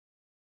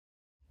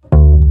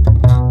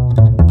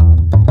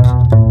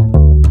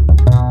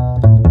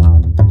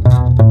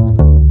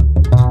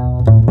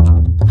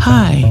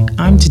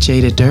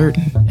DiJaida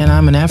Durden, and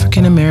I'm an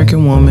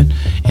African-American woman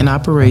in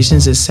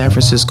operations at San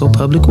Francisco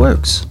Public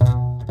Works.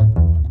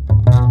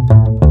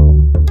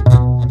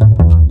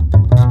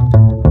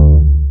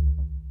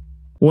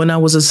 When I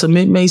was a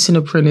cement mason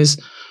apprentice,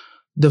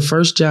 the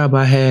first job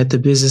I had, the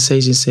business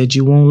agent said,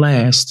 "You won't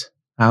last.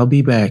 I'll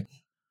be back."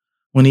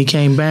 When he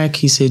came back,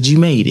 he said, "You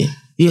made it.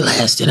 You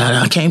lasted.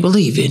 I can't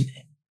believe it."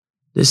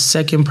 The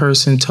second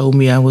person told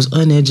me I was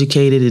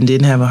uneducated and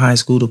didn't have a high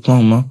school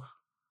diploma.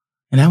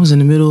 And I was in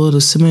the middle of the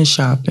cement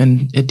shop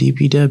at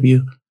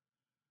DPW.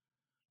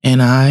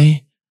 And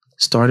I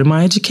started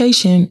my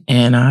education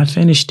and I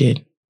finished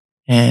it.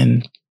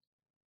 And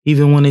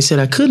even when they said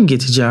I couldn't get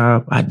the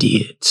job, I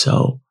did.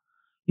 So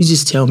you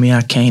just tell me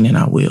I can and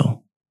I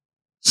will.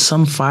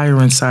 Some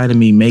fire inside of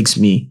me makes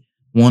me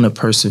want to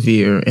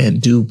persevere and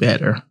do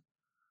better.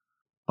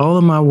 All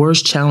of my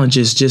worst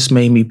challenges just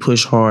made me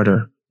push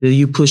harder. If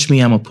you push me,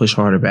 I'm going to push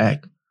harder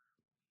back.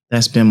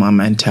 That's been my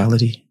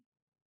mentality.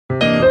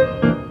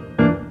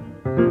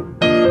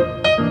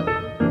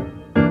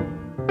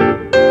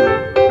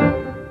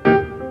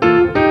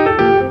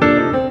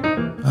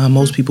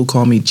 Most people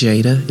call me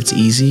Jada. It's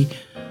easy.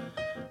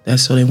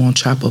 That's so they won't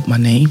chop up my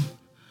name.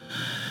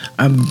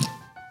 I've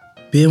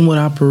been with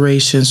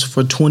operations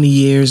for 20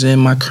 years,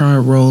 and my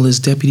current role is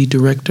Deputy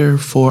Director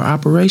for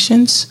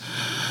Operations.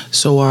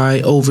 So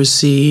I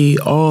oversee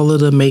all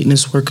of the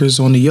maintenance workers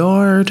on the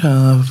yard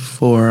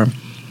for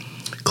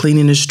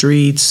cleaning the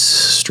streets,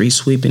 street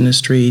sweeping the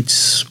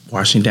streets,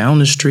 washing down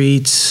the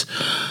streets.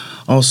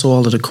 Also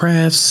all of the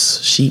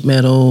crafts, sheet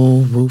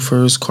metal,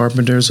 roofers,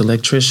 carpenters,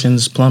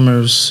 electricians,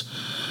 plumbers,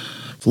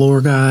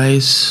 floor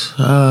guys.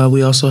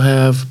 We also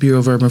have Bureau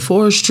of Urban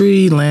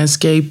Forestry,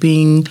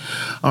 landscaping,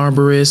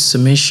 arborists,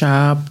 cement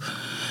shop.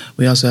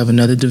 We also have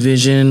another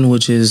division,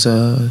 which is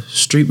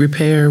street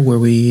repair, where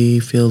we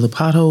fill the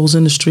potholes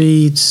in the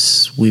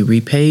streets. We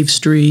repave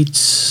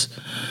streets.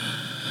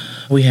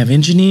 We have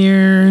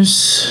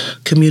engineers,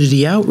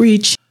 community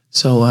outreach.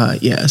 So,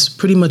 it's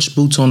pretty much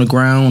boots on the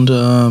ground.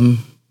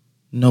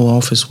 No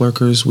office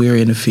workers. We're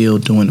in the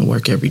field doing the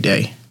work every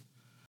day.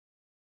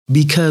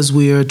 Because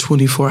we are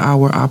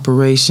 24-hour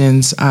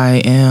operations,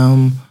 I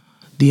am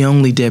the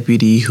only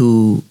deputy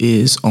who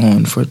is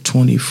on for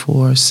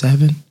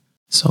 24/7.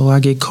 So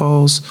I get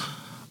calls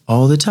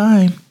all the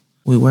time.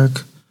 We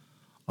work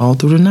all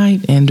through the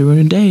night and during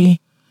the day.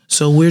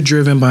 So we're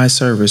driven by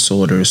service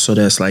orders. So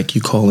that's like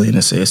you call in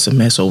and say it's a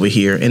mess over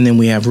here. And then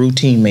we have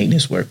routine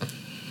maintenance work.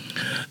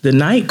 The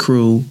night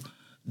crew,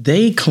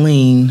 they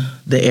clean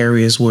the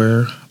areas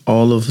where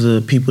all of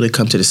the people that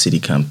come to the city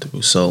come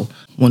through. So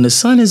when the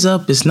sun is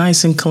up, it's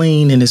nice and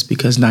clean, and it's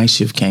because night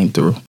shift came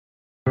through.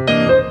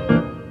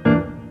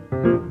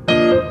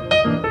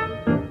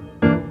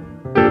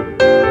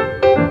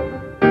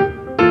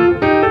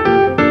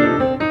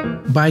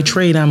 By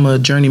trade, I'm a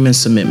journeyman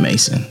cement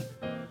mason.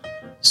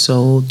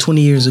 So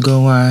 20 years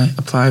ago, I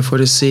applied for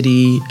the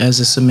city as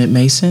a cement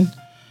mason,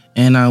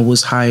 and I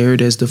was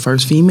hired as the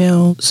first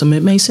female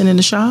cement mason in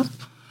the shop.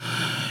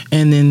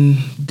 And then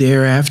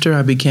thereafter,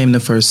 I became the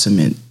first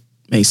cement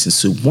mason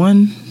Soup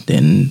 1,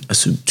 then a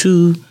Soup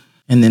 2,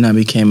 and then I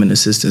became an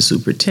assistant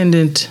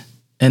superintendent.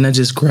 And I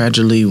just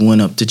gradually went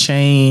up the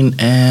chain,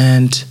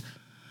 and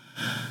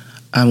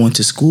I went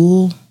to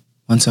school.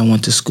 Once I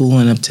went to school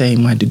and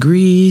obtained my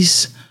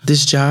degrees,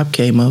 this job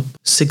came up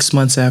 6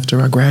 months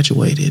after I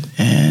graduated,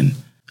 and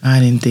I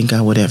didn't think I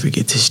would ever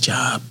get this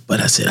job.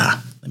 But I said,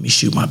 let me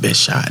shoot my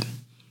best shot.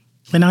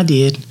 And I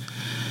did.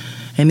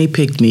 And they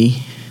picked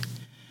me.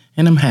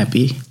 And I'm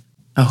happy.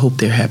 I hope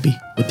they're happy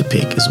with the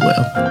pick as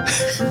well.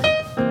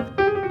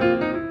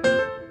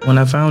 When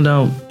I found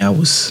out I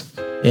was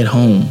at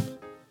home,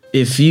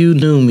 if you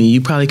knew me, you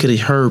probably could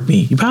have heard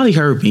me. You probably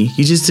heard me.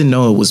 You just didn't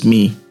know it was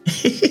me.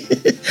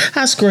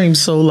 I screamed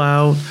so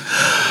loud.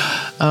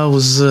 I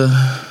was,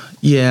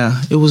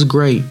 it was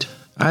great.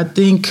 I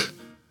think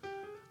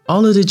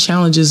all of the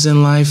challenges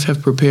in life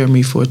have prepared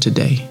me for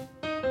today.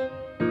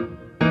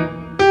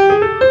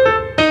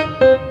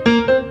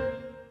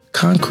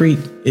 Concrete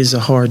is a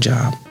hard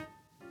job.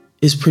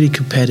 It's pretty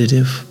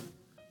competitive.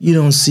 You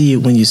don't see it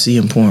when you see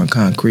them pouring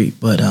concrete,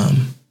 but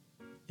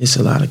it's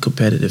a lot of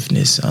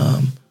competitiveness.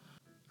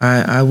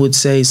 I would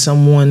say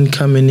someone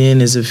coming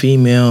in as a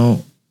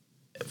female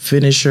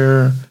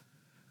finisher,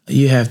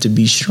 you have to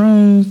be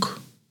strong.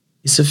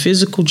 It's a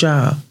physical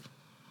job,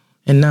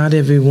 and not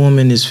every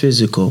woman is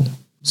physical.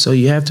 So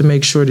you have to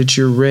make sure that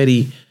you're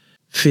ready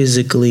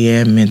physically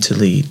and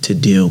mentally to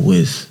deal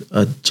with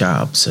a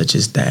job such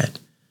as that.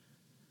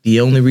 The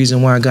only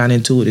reason why I got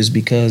into it is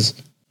because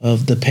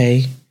of the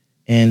pay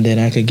and that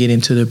I could get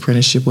into the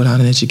apprenticeship without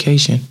an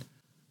education.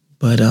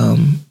 But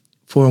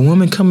for a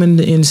woman coming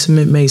in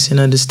cement mason,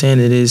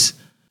 understand it is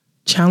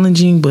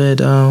challenging,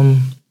 but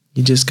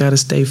you just got to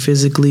stay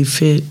physically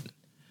fit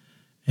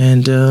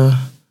and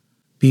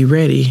be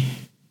ready,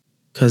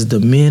 because the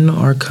men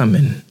are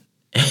coming.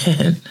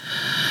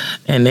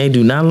 And they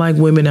do not like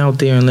women out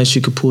there unless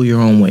you could pull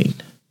your own weight.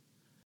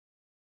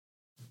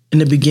 In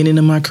the beginning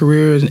of my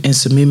career in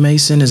cement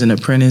mason as an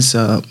apprentice,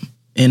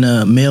 in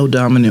a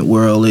male-dominant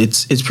world,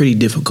 it's pretty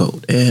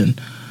difficult. And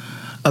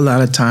a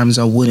lot of times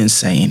I wouldn't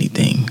say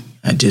anything.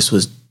 I just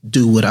was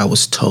do what I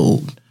was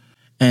told.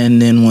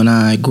 And then when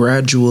I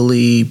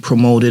gradually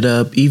promoted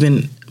up,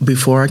 even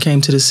before I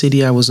came to the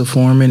city, I was a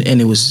foreman, and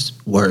it was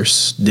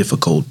worse,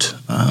 difficult.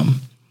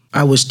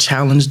 I was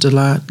challenged a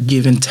lot,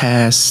 given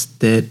tasks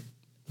that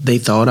they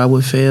thought I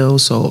would fail.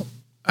 So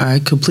I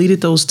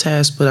completed those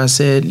tasks, but I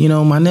said,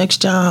 my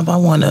next job, I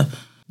want to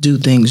do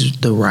things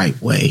the right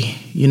way,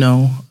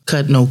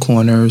 cut no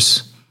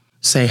corners,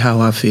 say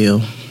how I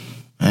feel.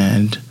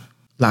 And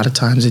a lot of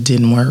times it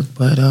didn't work,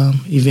 but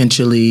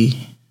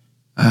eventually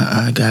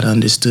I got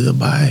understood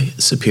by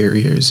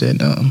superiors,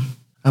 and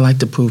I like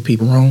to prove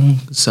people wrong.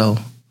 So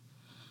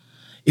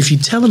if you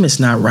tell them it's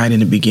not right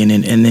in the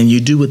beginning, and then you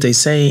do what they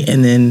say,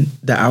 and then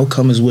the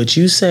outcome is what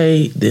you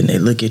say, then they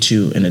look at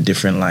you in a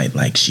different light,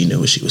 like she knew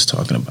what she was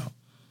talking about.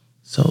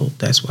 So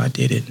that's why I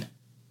did it.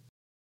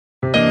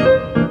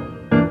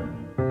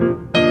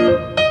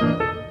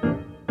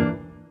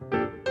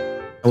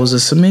 I was a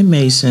cement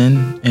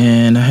mason,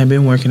 and I had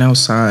been working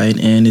outside,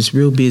 and it's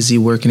real busy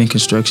working in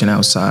construction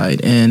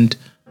outside. And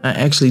I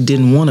actually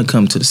didn't want to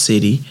come to the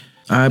city.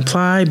 I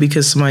applied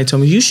because somebody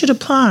told me, you should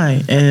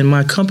apply. And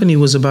my company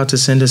was about to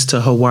send us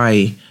to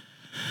Hawaii,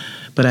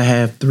 but I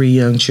have 3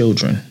 young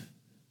children.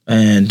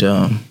 And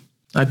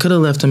I could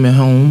have left them at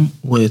home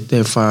with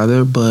their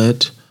father,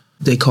 but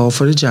they called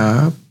for the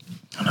job.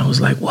 And I was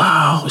like,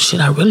 wow,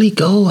 should I really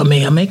go? I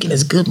mean, I'm making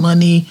this good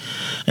money.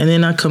 And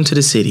then I come to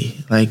the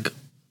city. Like,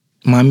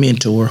 my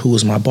mentor, who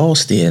was my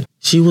boss then,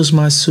 she was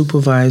my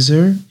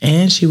supervisor,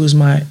 and she was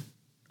my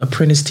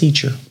apprentice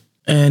teacher.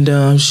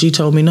 And she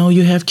told me, no,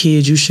 you have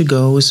kids, you should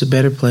go. It's a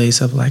better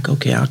place. I'm like,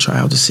 okay, I'll try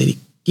out the city.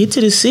 Get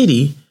to the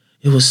city,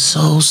 it was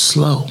so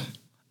slow.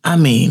 I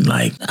mean,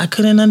 like, I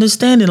couldn't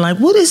understand it. Like,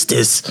 what is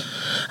this?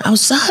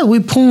 Outside,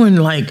 we're pouring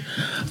like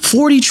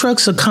 40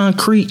 trucks of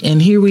concrete,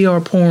 and here we are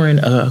pouring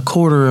a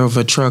quarter of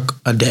a truck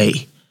a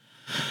day.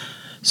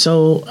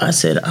 So I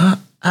said,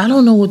 I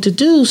don't know what to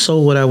do. So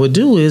what I would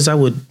do is I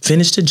would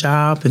finish the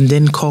job and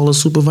then call a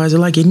supervisor,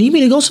 like, you need me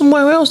to go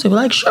somewhere else? They were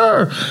like,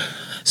 sure.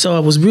 So I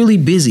was really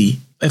busy.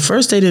 At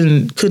first, they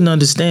couldn't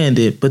understand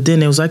it, but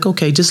then it was like,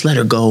 okay, just let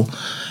her go.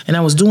 And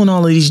I was doing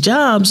all of these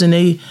jobs, and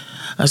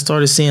I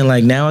started seeing,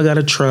 like, now I got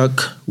a truck,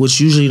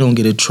 which usually you don't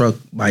get a truck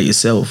by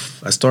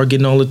yourself. I started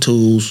getting all the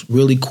tools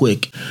really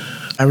quick.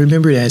 I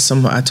remember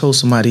that I told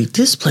somebody,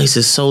 this place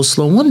is so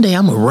slow. One day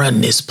I'm going to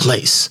run this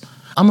place.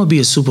 I'm going to be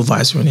a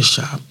supervisor in this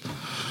shop.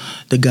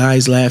 The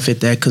guys laugh at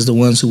that because the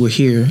ones who were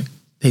here,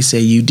 they say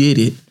you did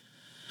it.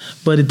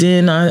 But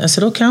then I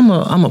said, okay, I'm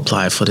gonna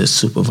apply for the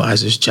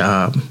supervisor's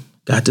job.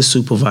 Got the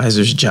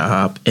supervisor's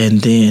job,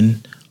 and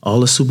then all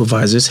the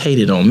supervisors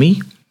hated on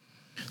me.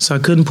 So I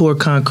couldn't pour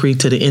concrete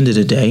to the end of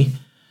the day.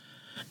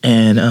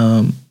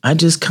 And I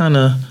just kind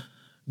of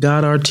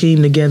got our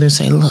team together and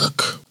say,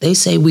 look, they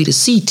say we the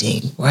C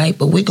team, right?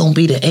 But we're going to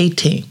be the A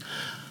team.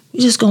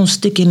 We're just going to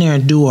stick in there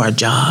and do our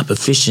job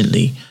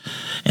efficiently.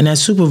 And that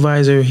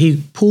supervisor,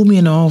 he pulled me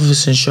in the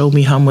office and showed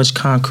me how much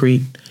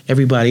concrete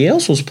everybody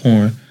else was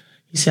pouring.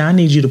 He said, I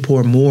need you to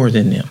pour more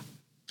than them.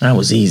 That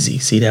was easy.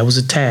 See, that was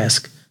a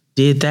task.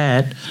 Did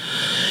that.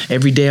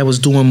 Every day I was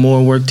doing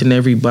more work than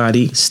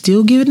everybody.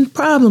 Still getting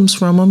problems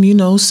from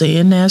them,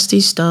 saying nasty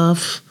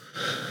stuff,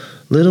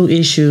 little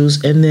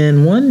issues. And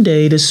then one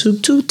day the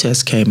Soup 2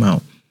 test came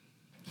out.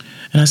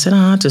 And I said,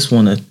 I just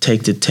want to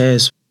take the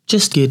test.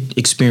 Just get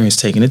experience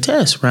taking the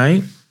test,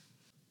 right?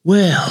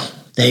 Well,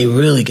 they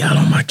really got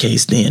on my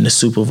case then. The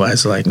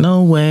supervisor like,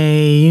 no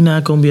way, you're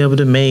not going to be able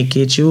to make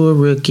it. You're a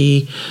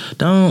rookie.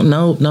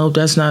 No,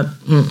 that's not,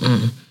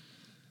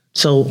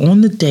 So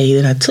on the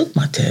day that I took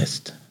my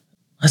test,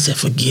 I said,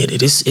 forget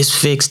it.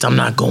 It's fixed. I'm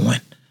not going.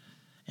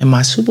 And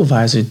my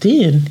supervisor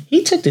then,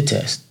 he took the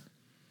test.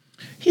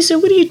 He said,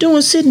 what are you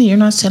doing sitting here?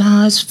 And I said,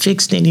 it's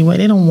fixed anyway.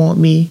 They don't want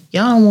me.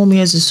 Y'all don't want me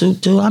as a Soup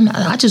 2.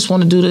 I just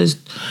want to do this.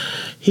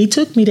 He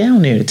took me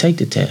down there to take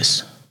the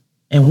test.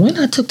 And when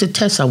I took the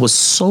test, I was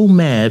so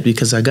mad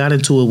because I got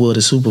into it with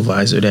a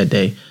supervisor that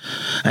day.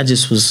 I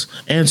just was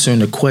answering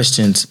the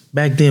questions.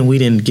 Back then, we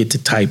didn't get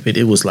to type it.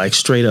 It was like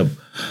straight up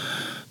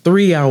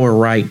 3-hour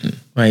writing.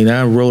 Right?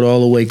 I wrote all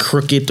the way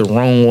crooked the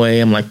wrong way.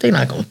 I'm like, they're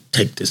not going to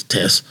take this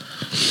test.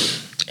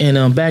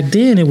 And back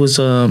then, it was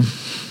on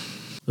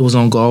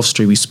Gulf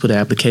Street. We used to put an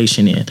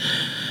application in.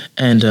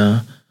 And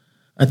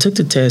I took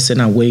the test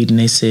and I waited, and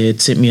they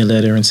sent me a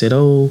letter and said,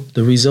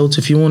 the results,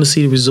 if you want to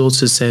see the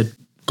results, it said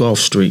Gulf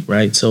Street,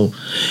 right? So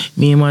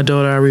me and my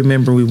daughter, I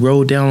remember we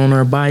rode down on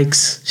our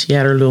bikes. She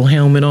had her little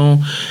helmet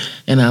on,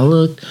 and I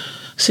looked.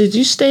 I said,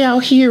 you stay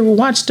out here,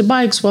 watch the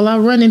bikes while I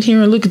run in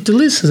here and look at the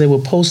list, because they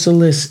would post a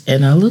list.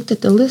 And I looked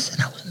at the list,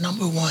 and I was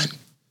number one.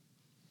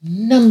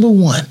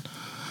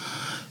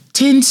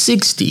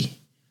 1060.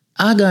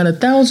 I got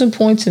 1,000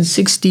 points and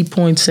 60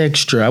 points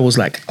extra. I was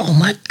like, oh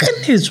my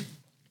goodness.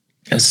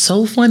 It's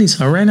so funny.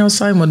 So I ran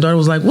outside. My daughter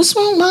was like, what's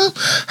wrong, Mom?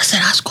 I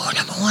said, I scored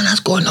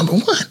number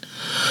one.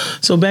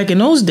 So back in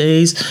those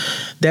days,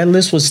 that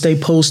list would stay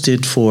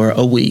posted for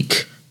a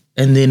week.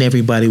 And then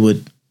everybody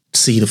would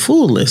see the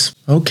full list.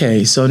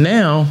 Okay, so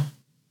now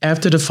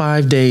after the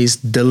 5 days,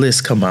 the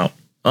list come out.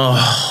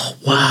 Oh,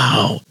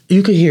 wow.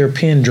 You could hear a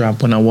pin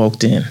drop when I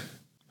walked in.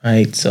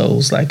 Right, so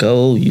it's like,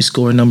 oh, you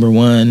score number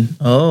 1.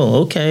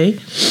 Oh, okay.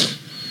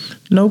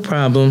 No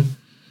problem.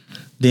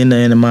 Then the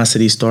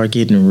animosity started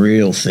getting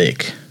real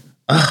thick.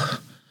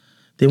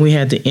 Then we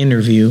had the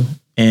interview,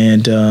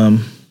 and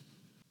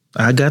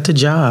I got the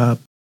job.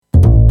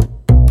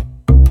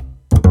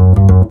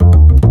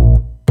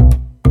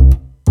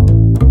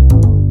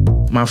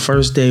 My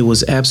first day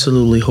was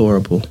absolutely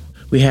horrible.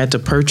 We had to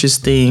purchase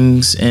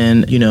things,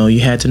 and you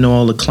had to know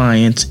all the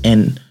clients,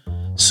 and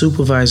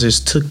supervisors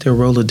took their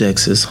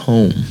Rolodexes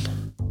home.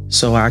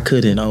 So I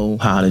couldn't know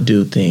how to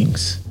do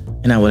things.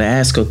 And I would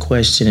ask a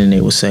question and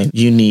they would say,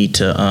 you need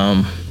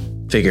to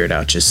figure it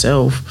out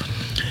yourself.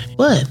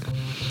 But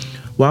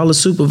while the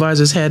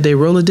supervisors had their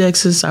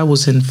Rolodexes, I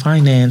was in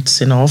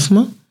finance in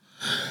OFMA,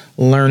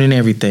 learning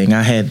everything.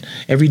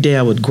 Every day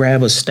I would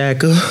grab a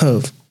stack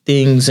of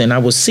things and I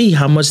would see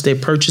how much they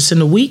purchased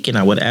in a week, and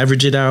I would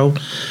average it out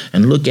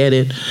and look at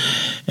it.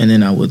 And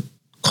then I would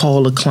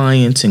call the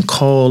clients and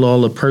call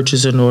all the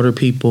purchase and order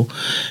people,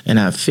 and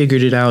I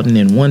figured it out. And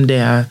then one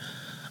day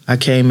I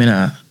came and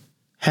I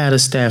had a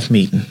staff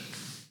meeting,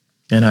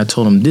 and I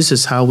told them, this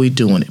is how we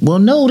doing it. Well,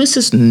 no, this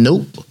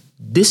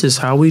is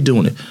how we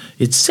doing it.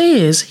 It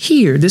says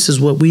here, this is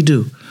what we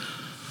do.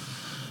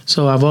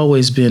 So I've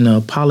always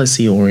been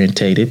policy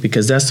orientated,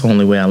 because that's the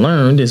only way I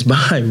learned, is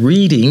by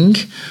reading,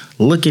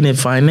 looking at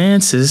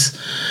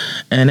finances.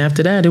 And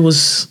after that, it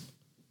was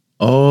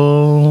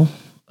all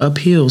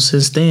uphill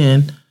since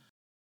then.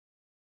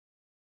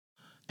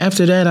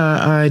 After that,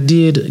 I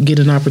did get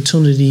an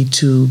opportunity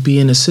to be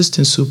an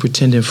assistant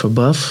superintendent for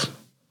Buff.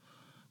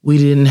 We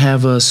didn't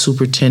have a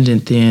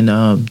superintendent then.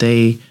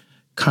 They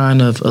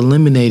kind of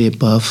eliminated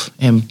Buff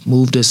and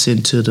moved us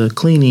into the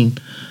cleaning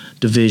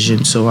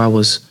division. So I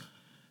was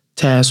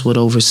tasked with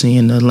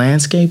overseeing the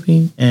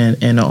landscaping and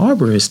the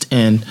arborist.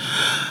 And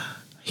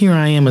here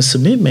I am, a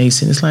submit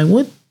mason. It's like,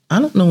 what?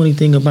 I don't know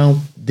anything about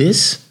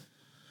this.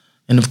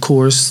 And of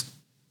course,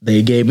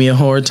 they gave me a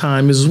hard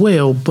time as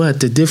well.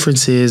 But the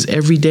difference is,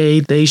 every day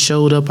they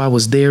showed up, I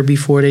was there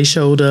before they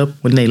showed up.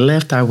 When they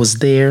left, I was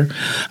there.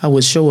 I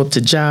would show up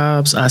to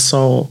jobs. I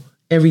saw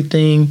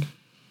everything.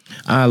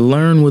 I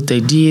learned what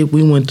they did.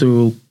 We went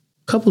through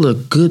a couple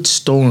of good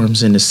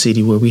storms in the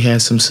city where we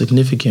had some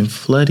significant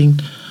flooding.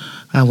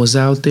 I was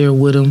out there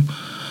with them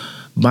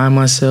by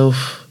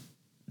myself,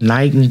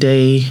 night and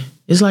day.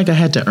 It's like I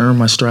had to earn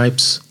my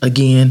stripes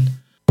again.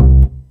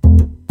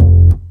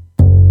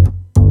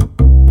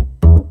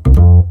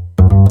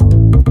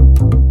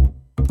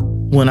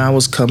 When I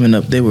was coming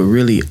up, they were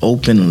really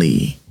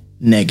openly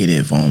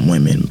negative on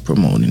women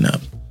promoting up.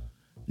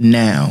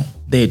 Now,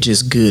 they're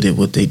just good at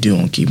what they do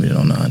and keeping it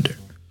on the under.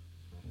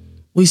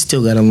 We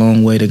still got a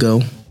long way to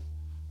go.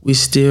 We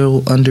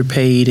still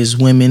underpaid as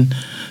women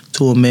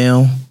to a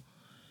male.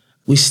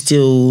 We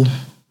still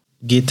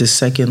get the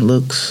second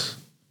looks.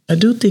 I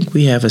do think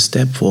we have a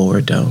step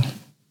forward, though.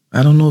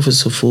 I don't know if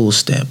it's a full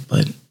step,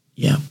 but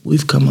yeah,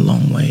 we've come a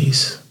long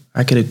ways.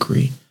 I could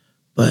agree,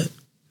 but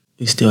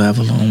we still have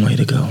a long way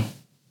to go.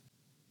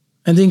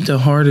 I think the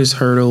hardest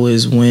hurdle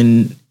is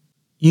when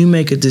you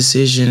make a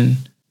decision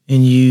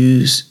and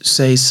you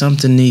say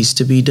something needs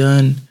to be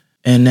done,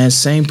 and that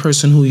same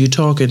person who you're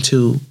talking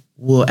to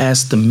will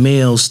ask the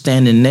male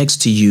standing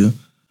next to you,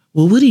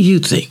 well, what do you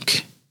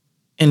think?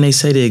 And they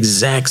say the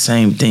exact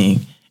same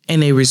thing,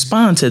 and they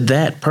respond to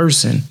that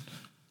person,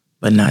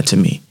 but not to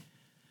me.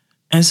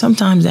 And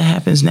sometimes that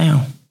happens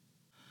now.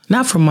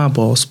 Not from my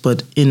boss,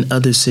 but in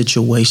other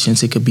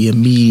situations. It could be a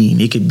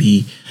meeting. It could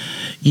be,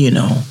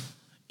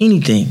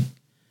 anything.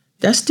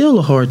 That's still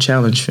a hard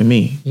challenge for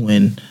me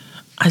when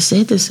I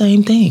said the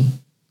same thing.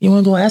 You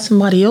want to go ask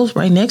somebody else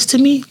right next to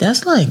me?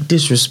 That's like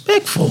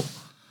disrespectful.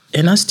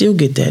 And I still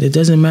get that. It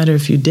doesn't matter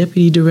if you're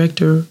deputy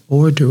director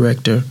or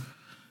director.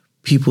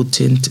 People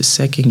tend to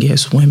second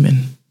guess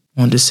women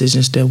on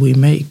decisions that we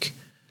make.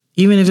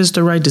 Even if it's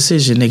the right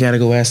decision, they got to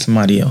go ask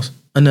somebody else,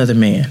 another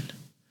man.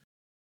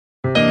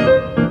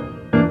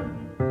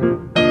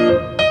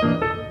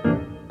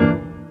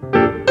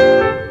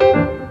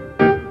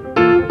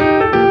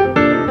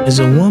 As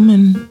a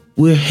woman,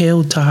 we're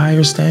held to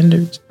higher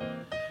standards.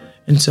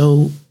 And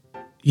so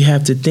you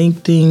have to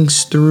think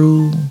things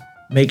through,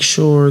 make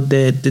sure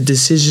that the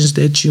decisions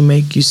that you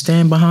make, you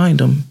stand behind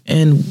them,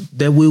 and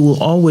that we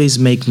will always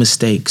make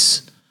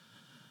mistakes.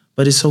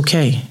 But it's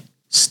okay.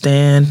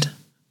 Stand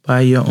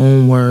by your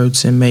own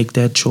words and make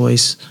that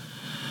choice.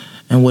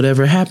 And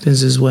whatever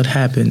happens is what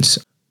happens.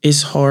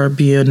 It's hard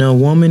being a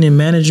woman in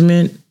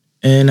management.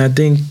 And I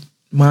think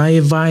my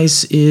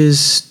advice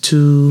is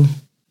to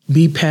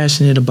be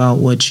passionate about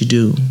what you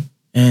do,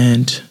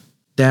 and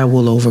that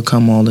will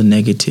overcome all the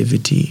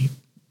negativity.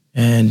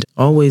 And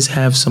always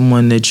have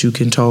someone that you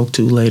can talk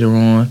to later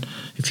on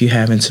if you're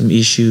having some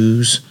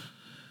issues.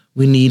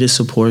 We need a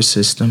support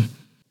system.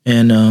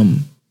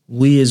 And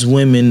we as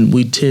women,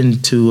 we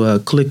tend to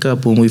click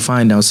up when we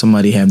find out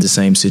somebody have the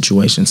same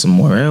situation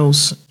somewhere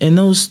else. And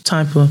those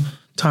type of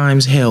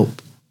times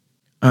help.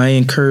 I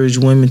encourage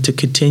women to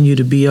continue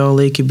to be all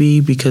they could be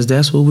because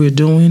that's what we're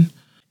doing.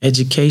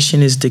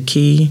 Education is the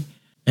key.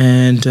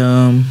 And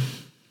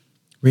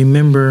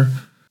remember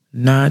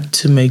not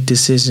to make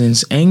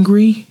decisions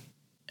angry.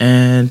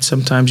 And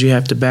sometimes you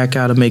have to back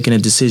out of making a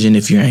decision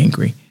if you're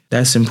angry.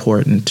 That's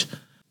important.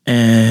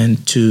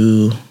 And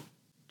to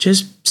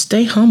just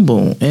stay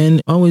humble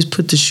and always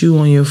put the shoe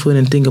on your foot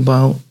and think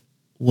about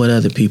what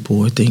other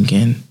people are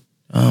thinking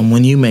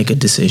when you make a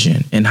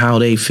decision and how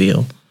they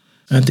feel.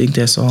 I think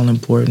that's all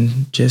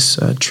important. Just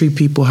treat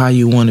people how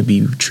you want to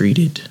be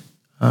treated.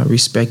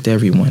 Respect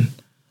everyone.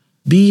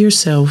 Be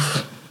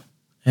yourself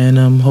and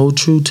hold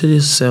true to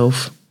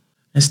yourself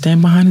and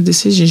stand behind the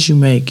decisions you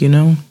make,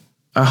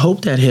 I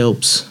hope that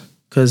helps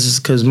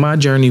because my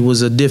journey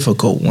was a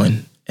difficult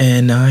one.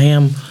 And I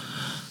am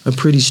a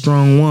pretty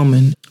strong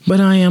woman, but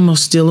I am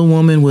still a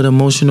woman with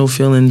emotional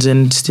feelings.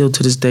 And still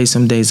to this day,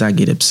 some days I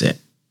get upset.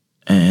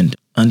 And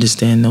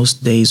understand those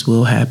days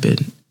will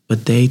happen,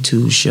 but they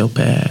too shall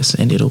pass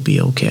and it'll be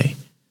okay.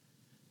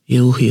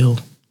 You'll heal.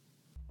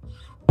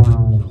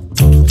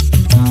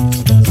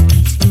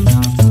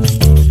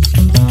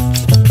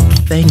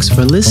 Thanks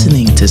for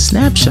listening to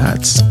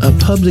Snapshots, a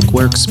Public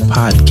Works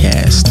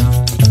podcast.